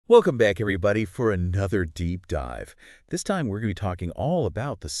Welcome back, everybody, for another deep dive. This time, we're going to be talking all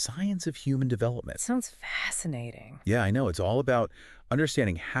about the science of human development. Sounds fascinating. Yeah, I know. It's all about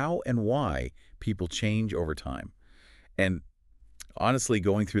understanding how and why people change over time. And honestly,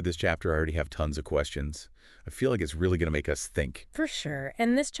 going through this chapter, I already have tons of questions. I feel like it's really going to make us think. For sure.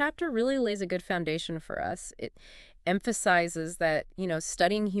 And this chapter really lays a good foundation for us. It emphasizes that,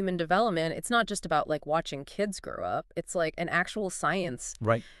 studying human development, it's not just about like watching kids grow up. It's like an actual science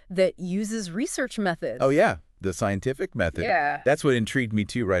Right. that uses research methods. Oh, yeah. The scientific method. Yeah. That's what intrigued me,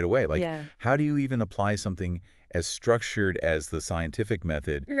 too, right away. Like, Yeah. how do you even apply something as structured as the scientific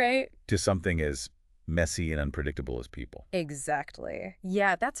method Right. to something as messy and unpredictable as people? Exactly.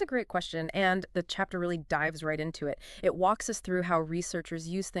 Yeah, that's a great question. And the chapter really dives right into it. It walks us through how researchers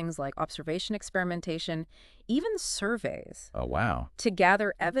use things like observation experimentation, even surveys, Oh, wow. to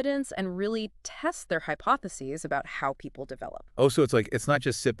gather evidence and really test their hypotheses about how people develop. Oh, so it's not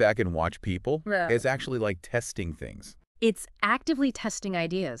just sit back and watch people. Yeah. It's actually like testing things. It's actively testing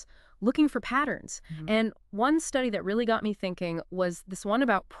ideas, looking for patterns. And one study that really got me thinking was this one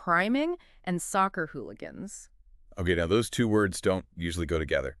about priming and soccer hooligans. Okay, now those two words don't usually go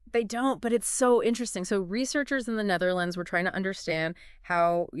together. They don't, but it's so interesting. So researchers in the Netherlands were trying to understand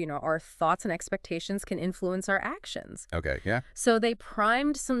how, our thoughts and expectations can influence our actions. Okay, yeah. So they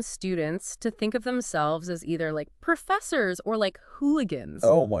primed some students to think of themselves as either like professors or like hooligans.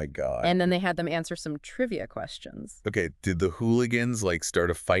 Oh my God. And then they had them answer some trivia questions. Okay, did the hooligans like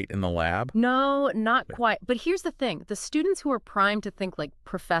start a fight in the lab? No, not quite. But here's the thing. The students who were primed to think like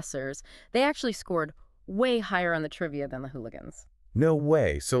professors, they actually scored way higher on the trivia than the hooligans. No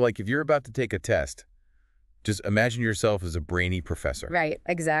way. So like if you're about to take a test, just imagine yourself as a brainy professor. Right,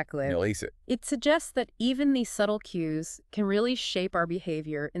 exactly. You'll ace it. It suggests that even these subtle cues can really shape our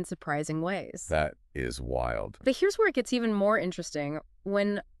behavior in surprising ways. That is wild. But here's where it gets even more interesting.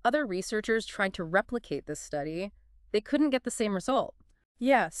 When other researchers tried to replicate this study, they couldn't get the same result.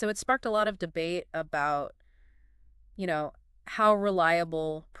 Yeah, so it sparked a lot of debate about, how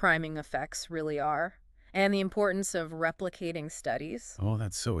reliable priming effects really are, and the importance of replicating studies Oh,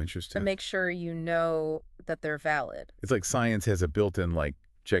 that's so to interesting. make sure you know that they're valid. It's like science has a built-in like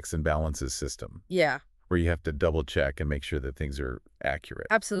checks and balances system Yeah, where you have to double check and make sure that things are accurate.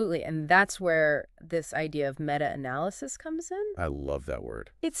 absolutely. And that's where this idea of meta-analysis comes in. I love that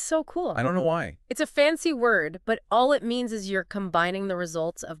word. It's so cool. I don't know why. It's a fancy word, but all it means is you're combining the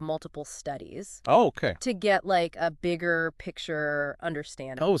results of multiple studies Oh, okay. to get like a bigger picture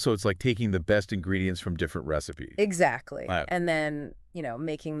understanding. Oh, so it's like taking the best ingredients from different recipes. Exactly. Wow. And then,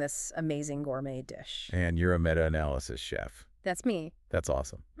 making this amazing gourmet dish. And you're a meta-analysis chef. That's me. That's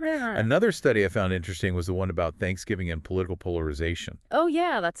awesome. Oh, Another study I found interesting was the one about Thanksgiving and political polarization.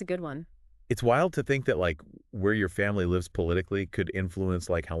 yeah, that's a good one. It's wild to think that like where your family lives politically could influence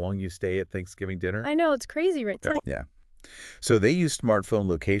like how long you stay at Thanksgiving dinner. I know, it's crazy, right? Yeah. So they used smartphone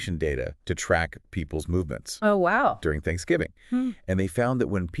location data to track people's movements Oh, wow. during Thanksgiving. Hmm. And they found that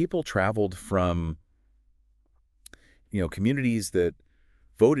when people traveled from, communities that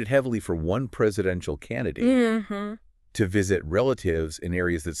voted heavily for one presidential candidate Mm-hmm. to visit relatives in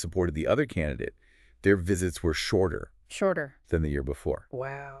areas that supported the other candidate, their visits were shorter Shorter. than the year before.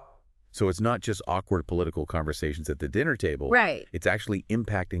 Wow. So it's not just awkward political conversations at the dinner table. Right. It's actually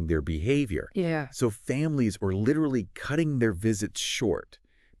impacting their behavior. Yeah. So families are literally cutting their visits short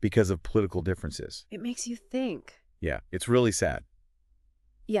because of political differences. It makes you think. Yeah, it's really sad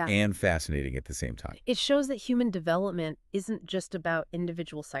Yeah. and fascinating at the same time. It shows that human development isn't just about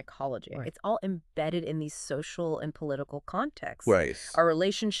individual psychology. Right. It's all embedded in these social and political contexts. Right. Our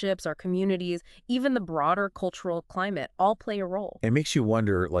relationships, our communities, even the broader cultural climate all play a role. It makes you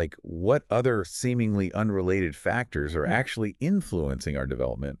wonder, like, what other seemingly unrelated factors are actually influencing our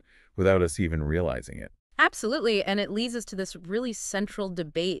development without us even realizing it. Absolutely. And it leads us to this really central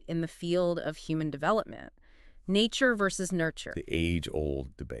debate in the field of human development. Nature versus nurture. The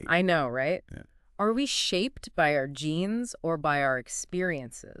age-old debate. I know, right? Yeah. Are we shaped by our genes or by our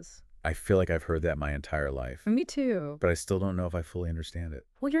experiences? I feel like I've heard that my entire life, Me too. but I still don't know if I fully understand it.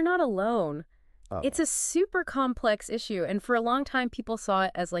 Well, you're not alone. Oh. It's a super complex issue, and for a long time, people saw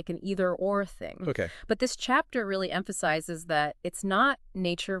it as like an either-or thing. Okay. But this chapter really emphasizes that it's not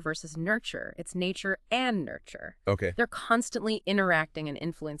nature versus nurture. It's nature and nurture. Okay. They're constantly interacting and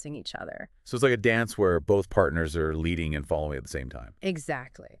influencing each other. So it's like a dance where both partners are leading and following at the same time.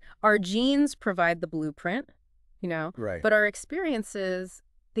 Exactly. Our genes provide the blueprint, Right. but our experiences,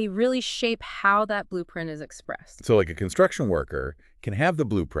 they really shape how that blueprint is expressed. So like a construction worker can have the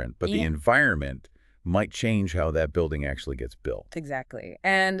blueprint, but the Yeah. environment might change how that building actually gets built. Exactly.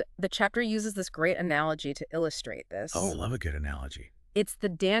 And the chapter uses this great analogy to illustrate this. Oh, love a good analogy. It's the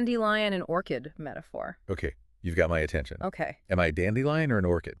dandelion and orchid metaphor. Okay, you've got my attention. Okay. Am I a dandelion or an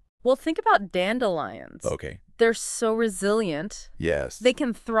orchid? Well, think about dandelions. Okay. They're so resilient. Yes. They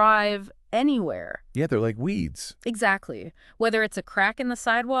can thrive anywhere. Yeah, they're like weeds. Exactly. Whether it's a crack in the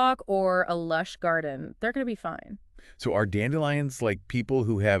sidewalk or a lush garden, they're going to be fine. So are dandelions like people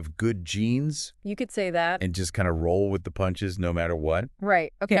who have good genes You could say that. and just kind of roll with the punches no matter what?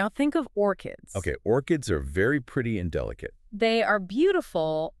 Right. Okay, now think of orchids. Okay, orchids are very pretty and delicate. They are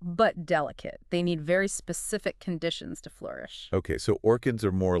beautiful, but delicate. They need very specific conditions to flourish. Okay, so orchids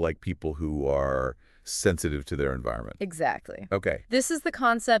are more like people who are sensitive to their environment. Exactly. Okay. This is the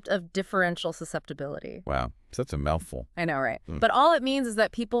concept of differential susceptibility. Wow, so that's a mouthful. I know, right? Mm. But all it means is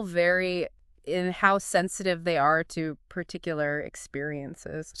that people vary in how sensitive they are to particular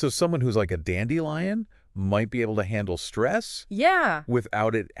experiences. So someone who's like a dandelion might be able to handle stress Yeah,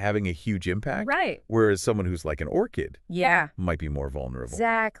 without it having a huge impact, right. whereas someone who's like an orchid Yeah, might be more vulnerable.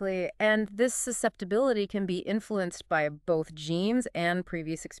 exactly. And this susceptibility can be influenced by both genes and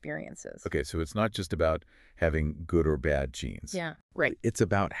previous experiences. Okay, so it's not just about having good or bad genes. Yeah, right. It's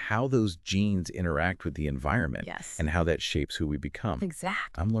about how those genes interact with the environment Yes. and how that shapes who we become.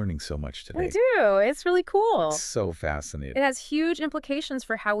 Exactly. I'm learning so much today. We do. It's really cool. It's so fascinating. It has huge implications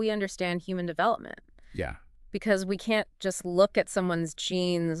for how we understand human development. Yeah. Because we can't just look at someone's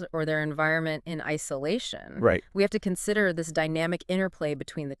genes or their environment in isolation. Right. We have to consider this dynamic interplay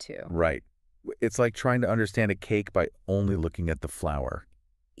between the two. Right. It's like trying to understand a cake by only looking at the flour.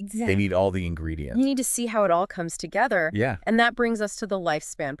 Exactly. They need all the You ingredients. need to see how it all comes together. Yeah. And that brings us to the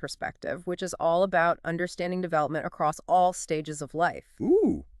lifespan perspective, which is all about understanding development across all stages of life,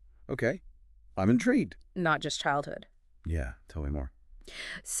 Ooh. Okay. I'm intrigued. not just childhood. Yeah. Tell me more.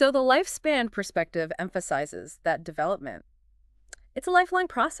 So the lifespan perspective emphasizes that development, it's a lifelong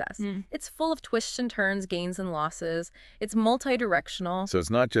process. It's full of twists and turns, gains and losses. It's multidirectional. So it's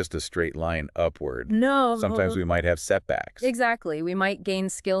not just a straight line upward. No. Sometimes we might have setbacks. Exactly. We might gain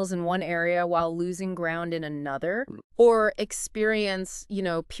skills in one area while losing ground in another, or experience,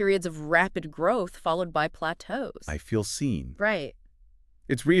 periods of rapid growth followed by plateaus. I feel seen. Right.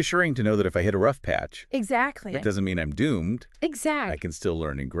 It's reassuring to know that if I hit a rough patch, Exactly. that doesn't mean I'm doomed. Exactly. I can still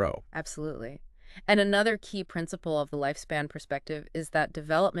learn and grow. Absolutely. And another key principle of the lifespan perspective is that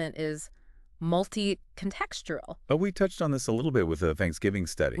development is multicontextual. But we touched on this a little bit with the Thanksgiving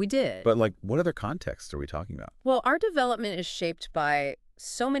study. We did. But like, what other contexts are we talking about? Well, our development is shaped by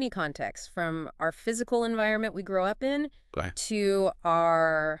so many contexts, from our physical environment we grow up in Okay. to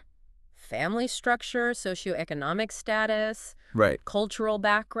our family structure, socioeconomic status, Right. cultural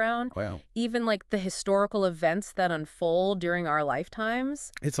background, Wow. even like the historical events that unfold during our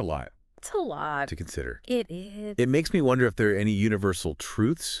lifetimes. It's a lot It's a lot. to consider. It is. It makes me wonder if there are any universal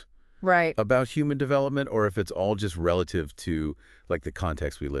truths Right. about human development or if it's all just relative to like the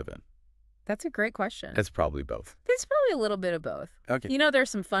context we live in. That's a great question. That's probably both. It's probably a little bit of both. Okay. There's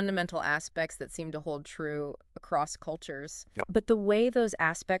some fundamental aspects that seem to hold true across cultures, Yep. but the way those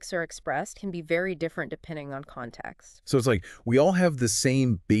aspects are expressed can be very different depending on context. So it's like we all have the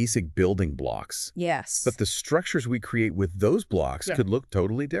same basic building blocks, Yes. but the structures we create with those blocks Yeah. could look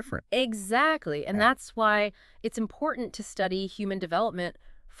totally different. Exactly. And Yeah. that's why it's important to study human development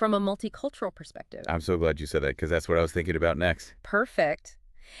from a multicultural perspective. I'm so glad you said that because that's what I was thinking about next. Perfect.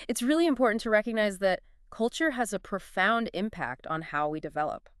 It's really important to recognize that culture has a profound impact on how we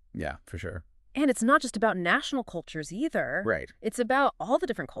develop. Yeah, for sure. And it's not just about national cultures either. Right. It's about all the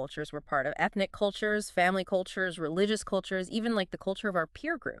different cultures we're part of. Ethnic cultures, family cultures, religious cultures, even like the culture of our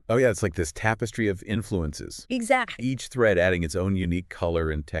peer group. Oh, yeah, it's like this tapestry of influences, Exactly. each thread adding its own unique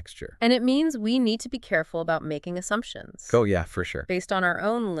color and texture. And it means we need to be careful about making assumptions Oh, yeah, for sure. based on our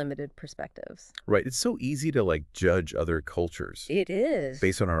own limited perspectives. Right. It's so easy to like judge other cultures It is.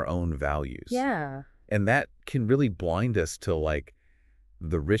 based on our own values. Yeah. And that can really blind us to like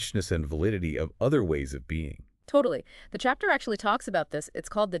the richness and validity of other ways of being. Totally. The chapter actually talks about this. It's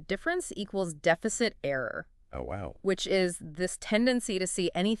called the difference equals deficit error, Oh, wow. which is this tendency to see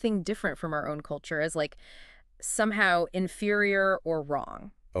anything different from our own culture as like somehow inferior or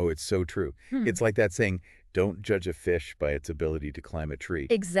wrong. Oh, it's so true. It's like that saying, don't judge a fish by its ability to climb a tree.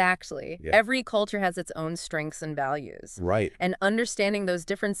 Exactly. Yeah. Every culture has its own strengths and values. Right. And understanding those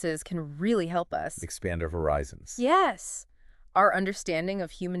differences can really help us. Expand our horizons. Yes. Our understanding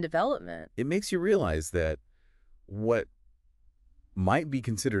of human development. It makes you realize that what might be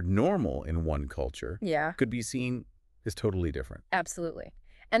considered normal in one culture Yeah, could be seen as totally different. absolutely.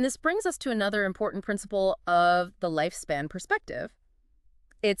 And this brings us to another important principle of the lifespan perspective.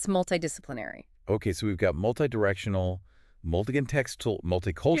 It's multidisciplinary. Okay, so we've got multidirectional, multicontextual, Can be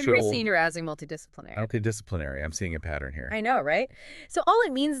multicultural, seen as multidisciplinary. multidisciplinary. I'm seeing a pattern here. I know, right? So all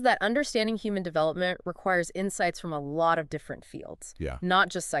it means is that understanding human development requires insights from a lot of different fields, Yeah. not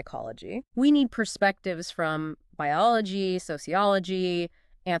just psychology. We need perspectives from biology, sociology,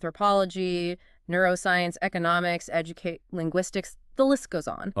 anthropology, neuroscience, economics, linguistics. The list goes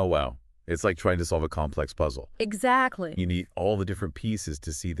on. Oh, wow. It's like trying to solve a complex puzzle. Exactly. You need all the different pieces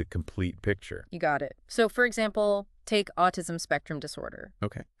to see the complete picture. You got it. So, for example, take autism spectrum disorder.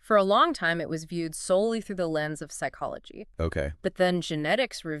 Okay. For a long time, it was viewed solely through the lens of psychology. Okay. But then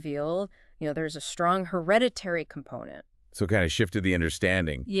genetics revealed, there's a strong hereditary component. So kind of shifted the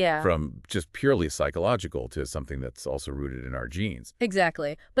understanding Yeah. from just purely psychological to something that's also rooted in our genes.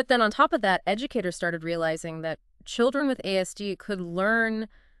 Exactly. But then on top of that, educators started realizing that children with ASD could learn,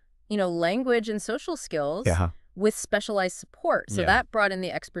 language and social skills with specialized support. So Yeah. that brought in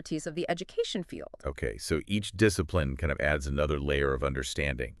the expertise of the education field. Okay, so each discipline kind of adds another layer of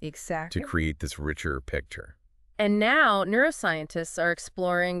understanding Exactly. to create this richer picture. And now neuroscientists are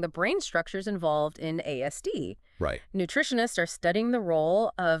exploring the brain structures involved in ASD. Right. Nutritionists are studying the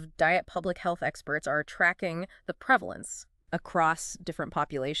role of diet public health experts are tracking the prevalence across different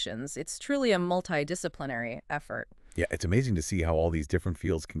populations. It's truly a multidisciplinary effort. Yeah, it's amazing to see how all these different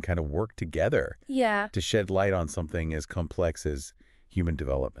fields can kind of work together Yeah, to shed light on something as complex as human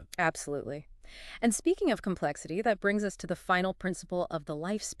development. absolutely. And speaking of complexity, that brings us to the final principle of the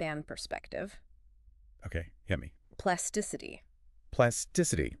lifespan perspective, Okay, hit me. plasticity.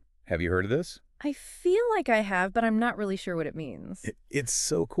 Plasticity. Have you heard of this? I feel like I have, but I'm not really sure what it means. It's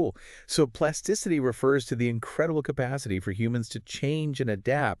so cool. So plasticity refers to the incredible capacity for humans to change and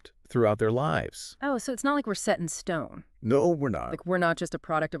adapt throughout their lives. Oh, so it's not like we're set in stone. No, we're not. Like we're not just a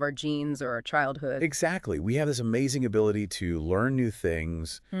product of our genes or our childhood. Exactly. We have this amazing ability to learn new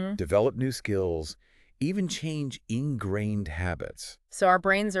things, develop new skills, even change ingrained habits. So our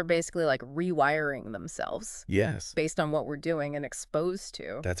brains are basically like rewiring themselves Yes. based on what we're doing and exposed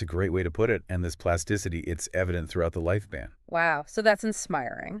to. That's a great way to put it. And this plasticity, it's evident throughout the lifespan. Wow. So that's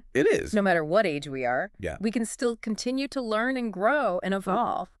inspiring. It is. No matter what age we are, Yeah. we can still continue to learn and grow and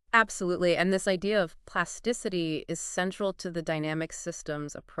evolve. Absolutely. And this idea of plasticity is central to the dynamic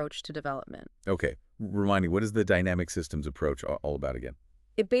systems approach to development. Okay. Remind me, what is the dynamic systems approach all about again?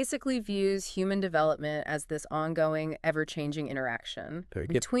 It basically views human development as this ongoing, ever-changing interaction Very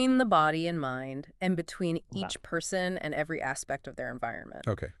good. between the body and mind and between each person and every aspect of their environment.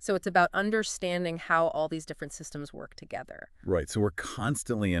 Okay. So it's about understanding how all these different systems work together. Right. So we're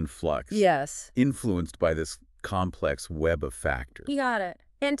constantly in flux. Yes. Influenced by this complex web of factors. You got it.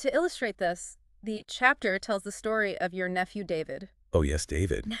 And to illustrate this, the chapter tells the story of your nephew, David. Oh, yes,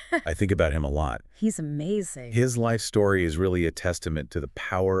 David. I think about him a lot. He's amazing. His life story is really a testament to the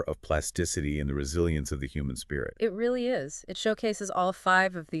power of plasticity and the resilience of the human spirit. It really is. It showcases all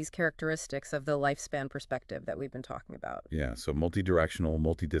 5 of these characteristics of the lifespan perspective that we've been talking about. Yeah, so multidirectional,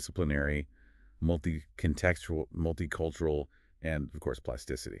 multidisciplinary, multicontextual, multicultural, and, of course,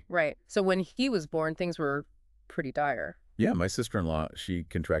 plasticity. Right. So when he was born, things were pretty dire. Yeah, my sister-in-law, she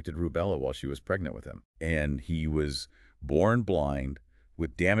contracted rubella while she was pregnant with him. And he was born blind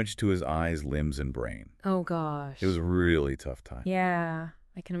with damage to his eyes, limbs, and brain. Oh, gosh. It was a really tough time. Yeah,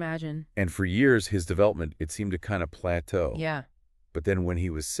 I can imagine. And for years, his development, it seemed to kind of plateau. Yeah. But then when he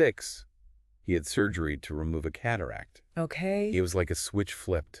was 6, he had surgery to remove a cataract. Okay. It was like a switch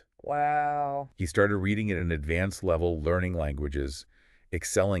flipped. Wow. He started reading at an advanced level, learning languages,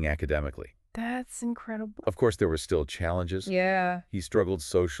 excelling academically. That's incredible. Of course, there were still challenges. Yeah. He struggled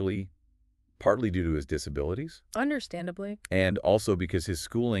socially, partly due to his disabilities, Understandably. and also because his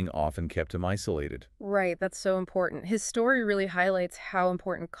schooling often kept him isolated. Right, that's so important. His story really highlights how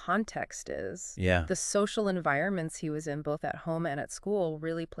important context is. Yeah. The social environments he was in, both at home and at school,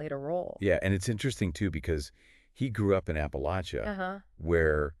 really played a role. Yeah, and it's interesting, too, because he grew up in Appalachia, Uh-huh.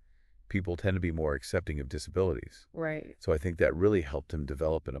 where people tend to be more accepting of disabilities. Right. So I think that really helped him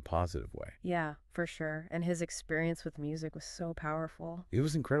develop in a positive way. Yeah, for sure. And his experience with music was so powerful. It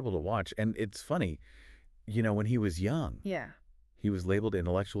was incredible to watch. And it's funny, when he was young, Yeah. he was labeled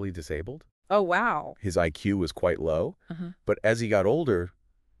intellectually disabled. Oh, wow. His IQ was quite low. Uh-huh. But as he got older,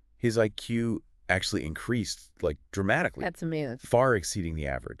 his IQ actually increased, dramatically, That's amazing. far exceeding the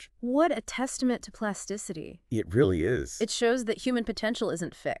average. What a testament to plasticity. It really is. It shows that human potential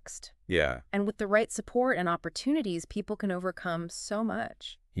isn't fixed. Yeah. And with the right support and opportunities, people can overcome so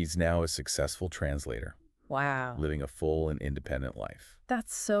much. He's now a successful translator, Wow. living a full and independent life.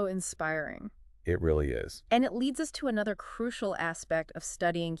 That's so inspiring. It really is. And it leads us to another crucial aspect of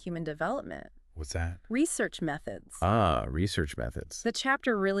studying human development, What's that? Research methods. Ah, research methods. The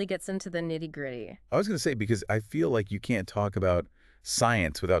chapter really gets into the nitty-gritty. I was going to say, because I feel like you can't talk about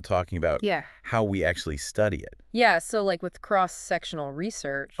science without talking about Yeah. how we actually study it. Yeah, so like with cross-sectional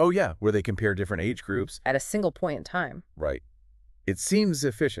research Oh, yeah, where they compare different age groups. at a single point in time. Right. It seems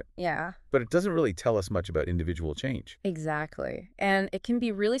efficient, Yeah, but it doesn't really tell us much about individual change. exactly. And it can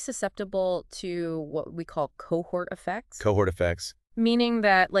be really susceptible to what we call cohort effects. Cohort effects. Meaning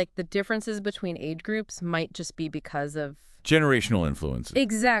that, like, the differences between age groups might just be because of... Generational influences.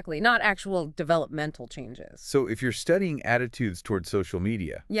 Exactly, not actual developmental changes. So if you're studying attitudes toward social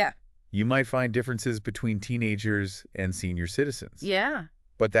media, Yeah. you might find differences between teenagers and senior citizens. Yeah,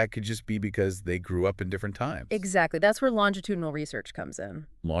 But that could just be because they grew up in different times. exactly. That's where longitudinal research comes in.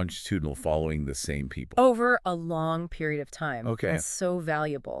 Longitudinal, following the same people. Over a long period of time. Okay. It's so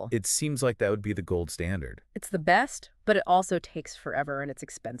valuable. It seems like that would be the gold standard. It's the best, but it also takes forever and it's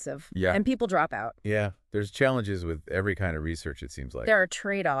expensive. Yeah. And people drop out. Yeah, there's challenges with every kind of research, it seems like. There are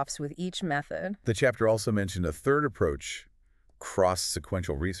trade-offs with each method. The chapter also mentioned a third approach,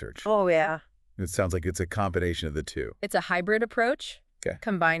 cross-sequential research. Oh, yeah. It sounds like it's a combination of the two. It's a hybrid approach, Okay.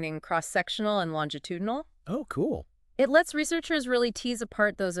 combining cross-sectional and longitudinal. Oh, cool. It lets researchers really tease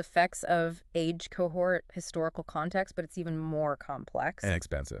apart those effects of age cohort, historical context, but it's even more complex. And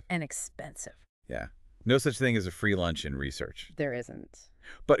expensive. And expensive. Yeah. No such thing as a free lunch in research. There isn't.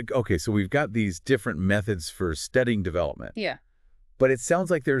 But, okay, so we've got these different methods for studying development. Yeah, But it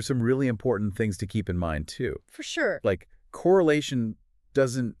sounds like there are some really important things to keep in mind, too. for sure. Like, correlation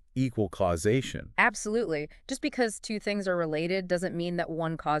doesn't equal causation. Absolutely. Just because two things are related doesn't mean that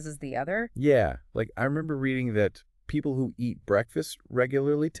one causes the other. Yeah, like I remember reading that people who eat breakfast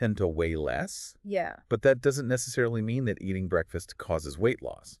regularly tend to weigh less, Yeah. but that doesn't necessarily mean that eating breakfast causes weight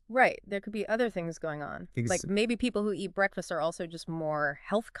loss. Right. There could be other things going on. Like maybe people who eat breakfast are also just more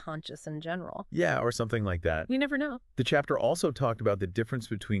health conscious in general. Yeah, or something like that. You never know. The chapter also talked about the difference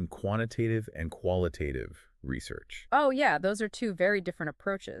between quantitative and qualitative research. Oh, yeah. Those are two very different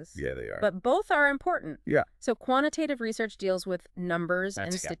approaches. Yeah, they are. But both are important. Yeah. So quantitative research deals with numbers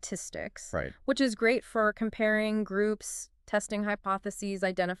and Yeah. statistics, Right. which is great for comparing groups, testing hypotheses,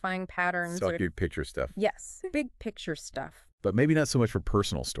 identifying patterns. So big picture stuff. Yes, big picture stuff. But maybe not so much for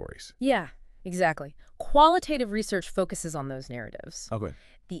personal stories. Yeah, exactly. Qualitative research focuses on those narratives. Okay.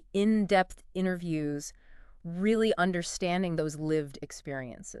 The in-depth interviews, really understanding those lived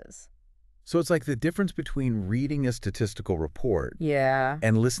experiences. So it's like the difference between reading a statistical report Yeah.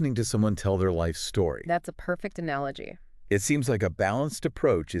 and listening to someone tell their life story. That's a perfect analogy. It seems like a balanced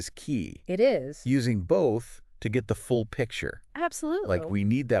approach is key, It is. using both to get the full picture. Absolutely. Like we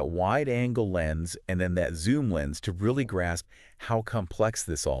need that wide-angle lens and then that zoom lens to really grasp how complex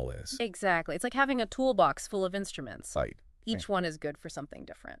this all is. Exactly. It's like having a toolbox full of instruments. Right. Each one is good for something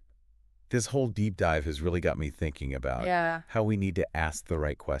different. This whole deep dive has really got me thinking about Yeah. how we need to ask the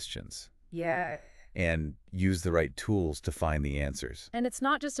right questions Yeah. and use the right tools to find the answers. And it's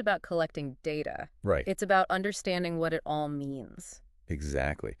not just about collecting data. Right. It's about understanding what it all means.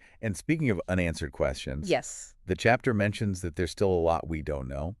 Exactly. And speaking of unanswered questions, Yes. the chapter mentions that there's still a lot we don't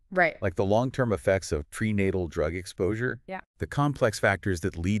know, Right. like the long-term effects of prenatal drug exposure, Yeah. the complex factors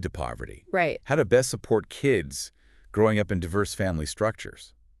that lead to poverty, Right. how to best support kids growing up in diverse family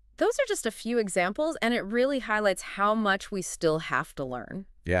structures. Those are just a few examples, and it really highlights how much we still have to learn.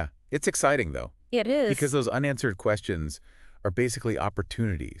 Yeah, it's exciting, though, It is. because those unanswered questions are basically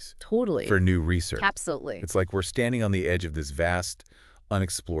opportunities Totally. for new research. Absolutely. It's like we're standing on the edge of this vast,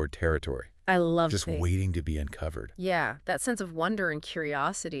 unexplored territory, I love just it. waiting to be uncovered. Yeah, that sense of wonder and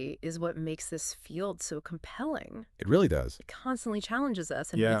curiosity is what makes this field so compelling. It really does. It constantly challenges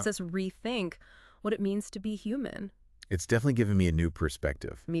us and Yeah. makes us rethink what it means to be human. It's definitely given me a new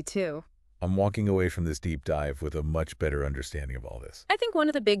perspective. Me too. I'm walking away from this deep dive with a much better understanding of all this. I think one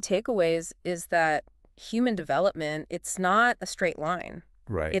of the big takeaways is that human development, it's not a straight line.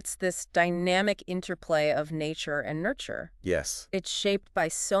 Right. It's this dynamic interplay of nature and nurture. Yes. It's shaped by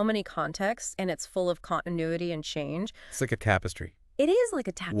so many contexts, and it's full of continuity and change. It's like a tapestry, It is like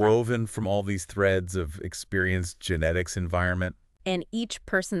a tap. woven from all these threads of experience, genetics, environment. And each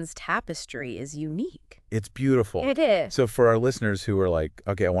person's tapestry is unique. It's beautiful. It is. So for our listeners who are like,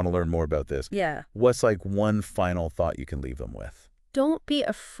 okay, I want to learn more about this, Yeah. what's like one final thought you can leave them with? Don't be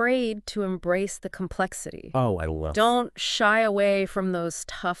afraid to embrace the complexity. Oh, I love Don't shy away from those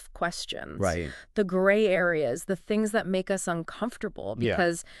tough questions. Right. The gray areas, the things that make us uncomfortable. Yeah.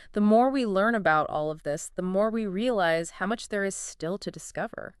 Because the more we learn about all of this, the more we realize how much there is still to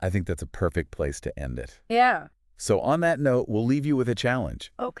discover. I think that's a perfect place to end it. Yeah. So on that note, we'll leave you with a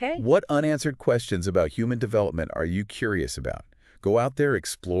challenge. Okay. What unanswered questions about human development are you curious about? Go out there,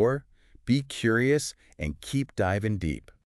 explore, Be curious and keep diving deep.